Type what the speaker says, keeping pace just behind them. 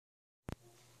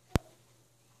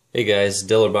Hey guys,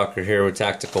 Dillerbucker here with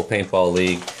Tactical Paintball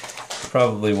League. You're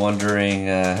probably wondering,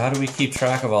 how do we keep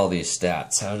track of all these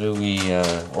stats? How do we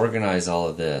organize all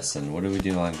of this? And what do we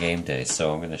do on game day?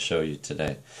 So I'm going to show you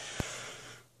today.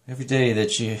 Every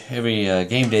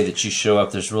game day that you show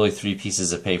up, there's really 3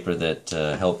 pieces of paper that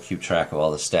help keep track of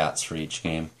all the stats for each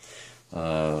game.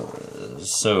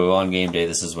 So on game day,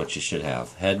 this is what you should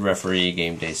have. Head referee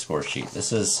game day score sheet.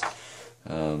 This is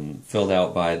filled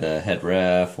out by the head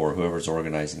ref or whoever's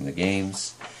organizing the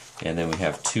games. And then we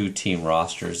have 2 team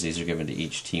rosters. These are given to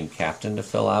each team captain to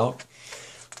fill out.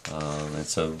 And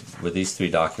so with these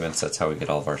 3 documents, that's how we get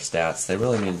all of our stats. They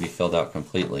really need to be filled out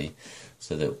completely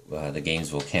so that the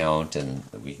games will count and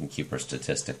we can keep our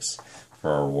statistics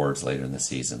for our awards later in the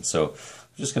season. So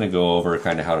I'm just going to go over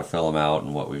kind of how to fill them out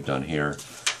and what we've done here.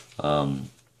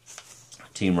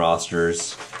 Team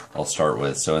rosters I'll start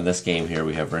with. So in this game here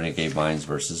we have Renegade Mines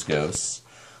versus Ghosts.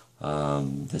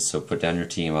 So put down your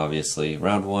team, obviously.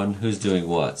 Round 1, who's doing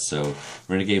what? So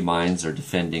Renegade Mines are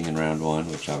defending in round 1,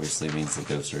 which obviously means the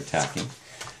Ghosts are attacking.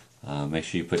 Make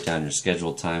sure you put down your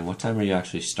scheduled time. What time are you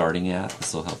actually starting at?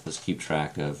 This will help us keep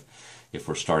track of if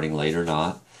we're starting late or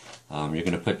not. You're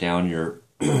going to put down your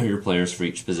your players for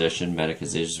each position. Medic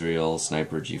is Israel,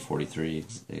 Sniper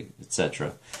G43,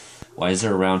 etc. Why is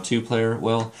there a round 2 player?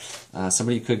 Well,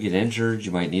 somebody could get injured.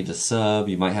 You might need a sub.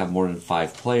 You might have more than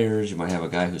 5 players. You might have a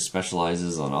guy who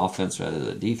specializes on offense rather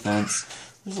than defense.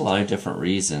 There's a lot of different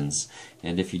reasons.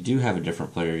 And if you do have a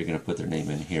different player, you're going to put their name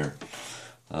in here.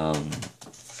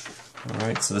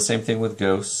 Alright, so the same thing with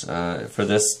Ghosts. For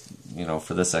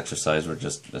this exercise, we're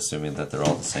just assuming that they're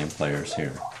all the same players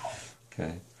here.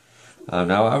 Okay.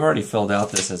 Now, I've already filled out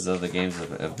this as though the games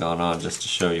have gone on just to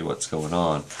show you what's going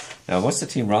on. Now, once the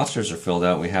team rosters are filled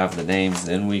out, we have the names,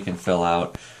 then we can fill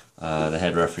out the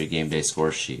head referee game day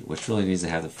score sheet, which really needs to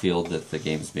have the field that the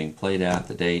game is being played at,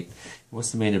 the date, and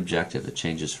what's the main objective. It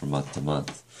changes from month to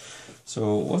month.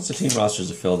 So once the team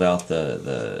rosters are filled out,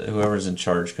 whoever's in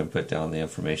charge can put down the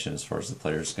information as far as the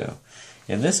players go.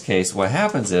 In this case, what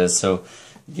happens is, so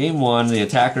game 1, the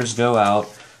attackers go out.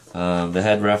 The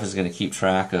head ref is going to keep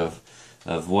track of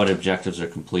what objectives are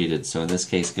completed. So in this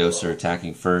case, Ghosts are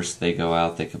attacking first. They go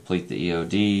out, they complete the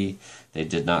EOD. They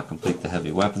did not complete the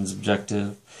heavy weapons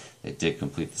objective. They did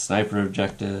complete the sniper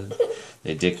objective.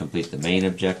 They did complete the main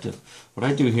objective. What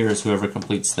I do here is whoever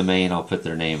completes the main, I'll put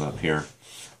their name up here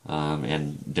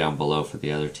and down below for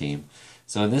the other team.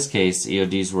 So in this case,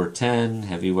 EOD's worth 10,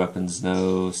 heavy weapons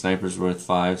no, sniper's worth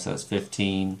 5, so that's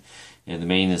 15. And the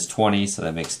main is 20, so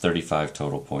that makes 35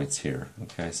 total points here.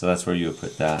 Okay, so that's where you would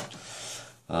put that.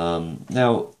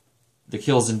 Now, the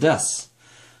kills and deaths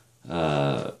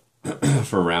for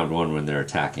round 1 when they're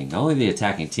attacking. Only the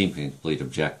attacking team can complete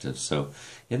objectives. So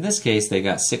in this case, they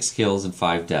got 6 kills and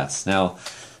 5 deaths. Now,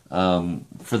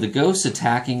 for the Ghosts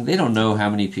attacking, they don't know how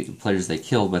many players they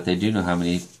killed, but they do know how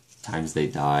many times they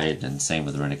died, and same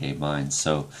with Renegade Mines.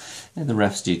 So, and the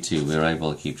refs do too. We were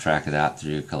able to keep track of that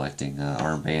through collecting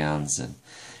armbands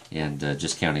and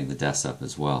just counting the deaths up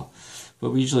as well. But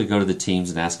we usually go to the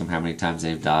teams and ask them how many times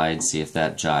they've died, see if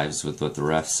that jives with what the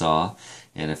refs saw,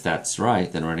 and if that's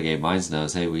right, then Renegade Mines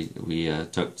knows, hey, we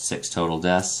took 6 total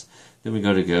deaths. Then we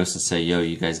go to Ghosts and say, yo,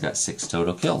 you guys got 6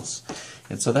 total kills.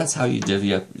 And so that's how you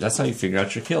divvy up, that's how you figure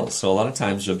out your kills. So a lot of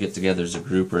times you'll get together as a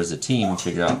group or as a team and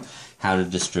figure out how to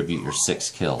distribute your 6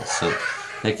 kills. So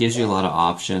that gives you a lot of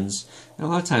options. And a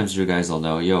lot of times your guys will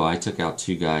know, yo, I took out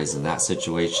 2 guys in that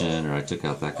situation, or I took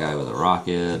out that guy with a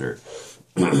rocket, or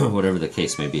whatever the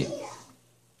case may be.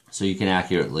 So you can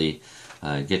accurately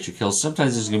get your kills.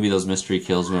 Sometimes there's going to be those mystery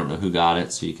kills. We don't know who got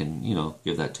it, so you can,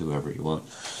 give that to whoever you want.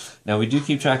 Now, we do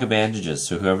keep track of bandages.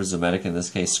 So whoever's the medic, in this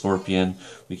case Scorpion,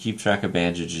 we keep track of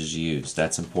bandages used.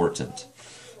 That's important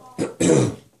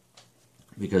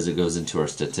because it goes into our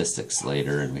statistics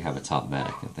later, and we have a top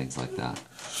medic and things like that.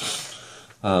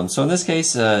 So in this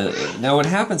case, now what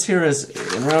happens here is,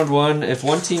 in round 1, if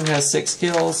one team has 6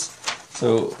 kills,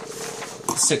 so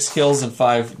 6 kills and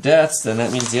 5 deaths, then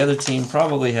that means the other team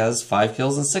probably has 5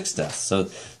 kills and 6 deaths. So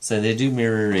they do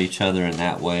mirror each other in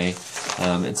that way.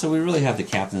 And so we really have the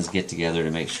captains get together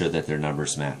to make sure that their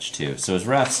numbers match too. So as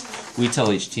refs, we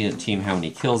tell each team how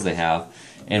many kills they have,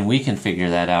 and we can figure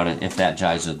that out if that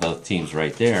jives with both teams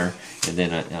right there, and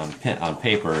then on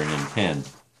paper and in pen,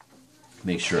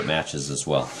 make sure it matches as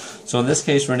well. So in this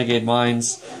case, Renegade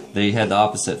Mines, they had the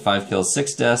opposite, 5 kills,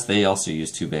 6 deaths. They also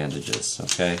used 2 bandages,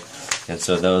 okay? And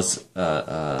so those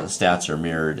stats are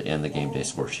mirrored in the game day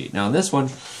score sheet. Now in this one,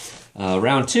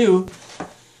 round 2,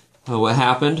 what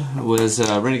happened was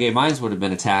Renegade Mines would have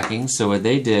been attacking, so what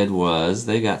they did was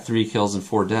they got 3 kills and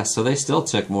 4 deaths, so they still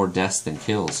took more deaths than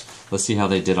kills. Let's see how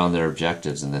they did on their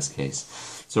objectives in this case.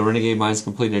 So Renegade Minds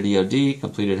completed EOD,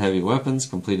 completed heavy weapons,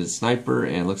 completed sniper,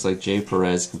 and looks like Jay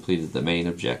Perez completed the main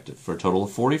objective for a total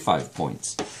of 45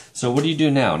 points. So what do you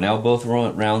do now? Now both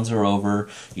rounds are over.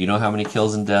 You know how many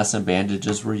kills and deaths and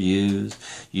bandages were used.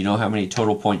 You know how many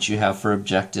total points you have for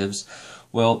objectives.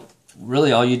 Well,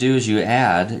 really all you do is you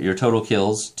add your total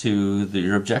kills to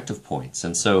your objective points.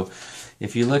 And so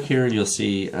if you look here, you'll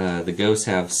see the ghosts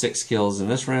have 6 kills in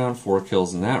this round, 4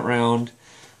 kills in that round.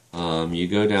 You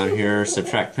go down here,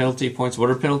 subtract penalty points. What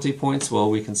are penalty points? Well,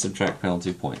 we can subtract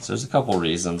penalty points. There's a couple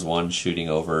reasons. One, shooting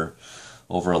over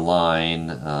a line.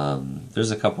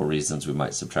 There's a couple reasons we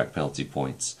might subtract penalty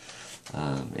points.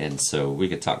 And so we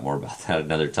could talk more about that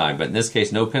another time. But in this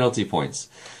case, no penalty points.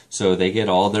 So they get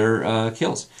all their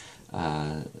kills.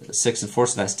 6 and 4,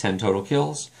 so that's 10 total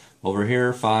kills. Over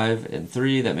here, 5 and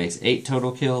 3, that makes 8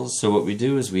 total kills. So what we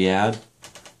do is we add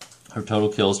our total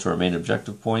kills to our main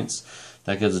objective points.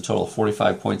 That gives a total of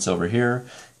 45 points over here,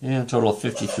 and a total of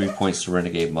 53 points to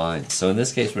Renegade Minds. So in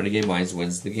this case, Renegade Minds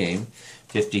wins the game,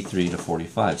 53 to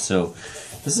 45. So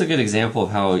this is a good example of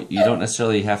how you don't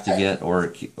necessarily have to get or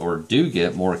do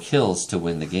get more kills to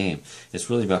win the game. It's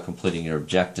really about completing your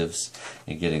objectives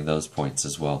and getting those points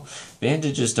as well.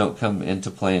 Bandages don't come into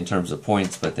play in terms of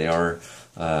points, but they are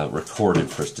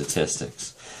recorded for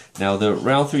statistics. Now the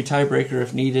round 3 tiebreaker,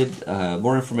 if needed,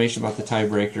 more information about the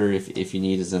tiebreaker if you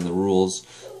need is in the rules,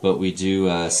 but we do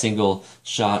a single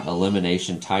shot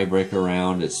elimination tiebreaker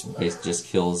round. It's just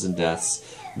kills and deaths,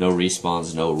 no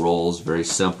respawns, no rolls, very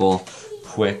simple,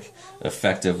 quick,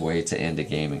 effective way to end a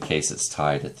game in case it's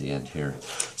tied at the end here.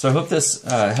 So I hope this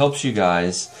helps you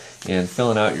guys in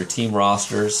filling out your team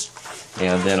rosters,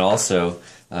 and then also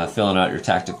filling out your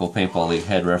Tactical Paintball League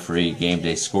head referee game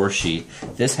day score sheet.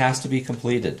 This has to be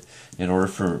completed in order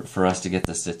for us to get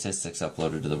the statistics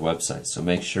uploaded to the website. So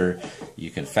make sure you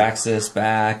can fax this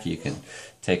back, you can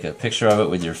take a picture of it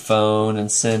with your phone and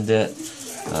send it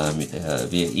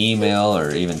via email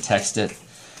or even text it.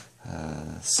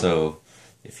 So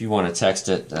if you want to text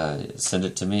it, send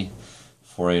it to me,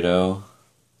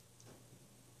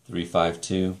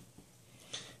 480-352-8008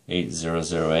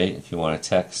 if you want to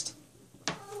text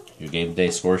your game day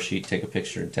score sheet, take a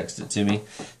picture and text it to me.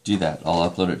 Do that. I'll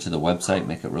upload it to the website,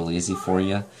 make it real easy for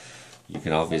you. You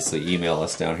can obviously email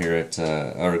us down here at,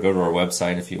 or go to our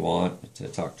website if you want to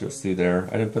talk to us through there.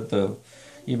 I didn't put the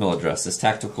email address. It's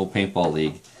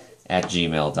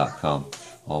tacticalpaintballleague@gmail.com.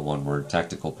 All one word,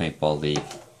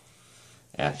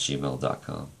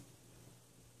 tacticalpaintballleague@gmail.com.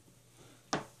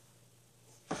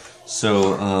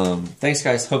 So, thanks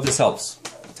guys. Hope this helps.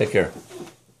 Take care.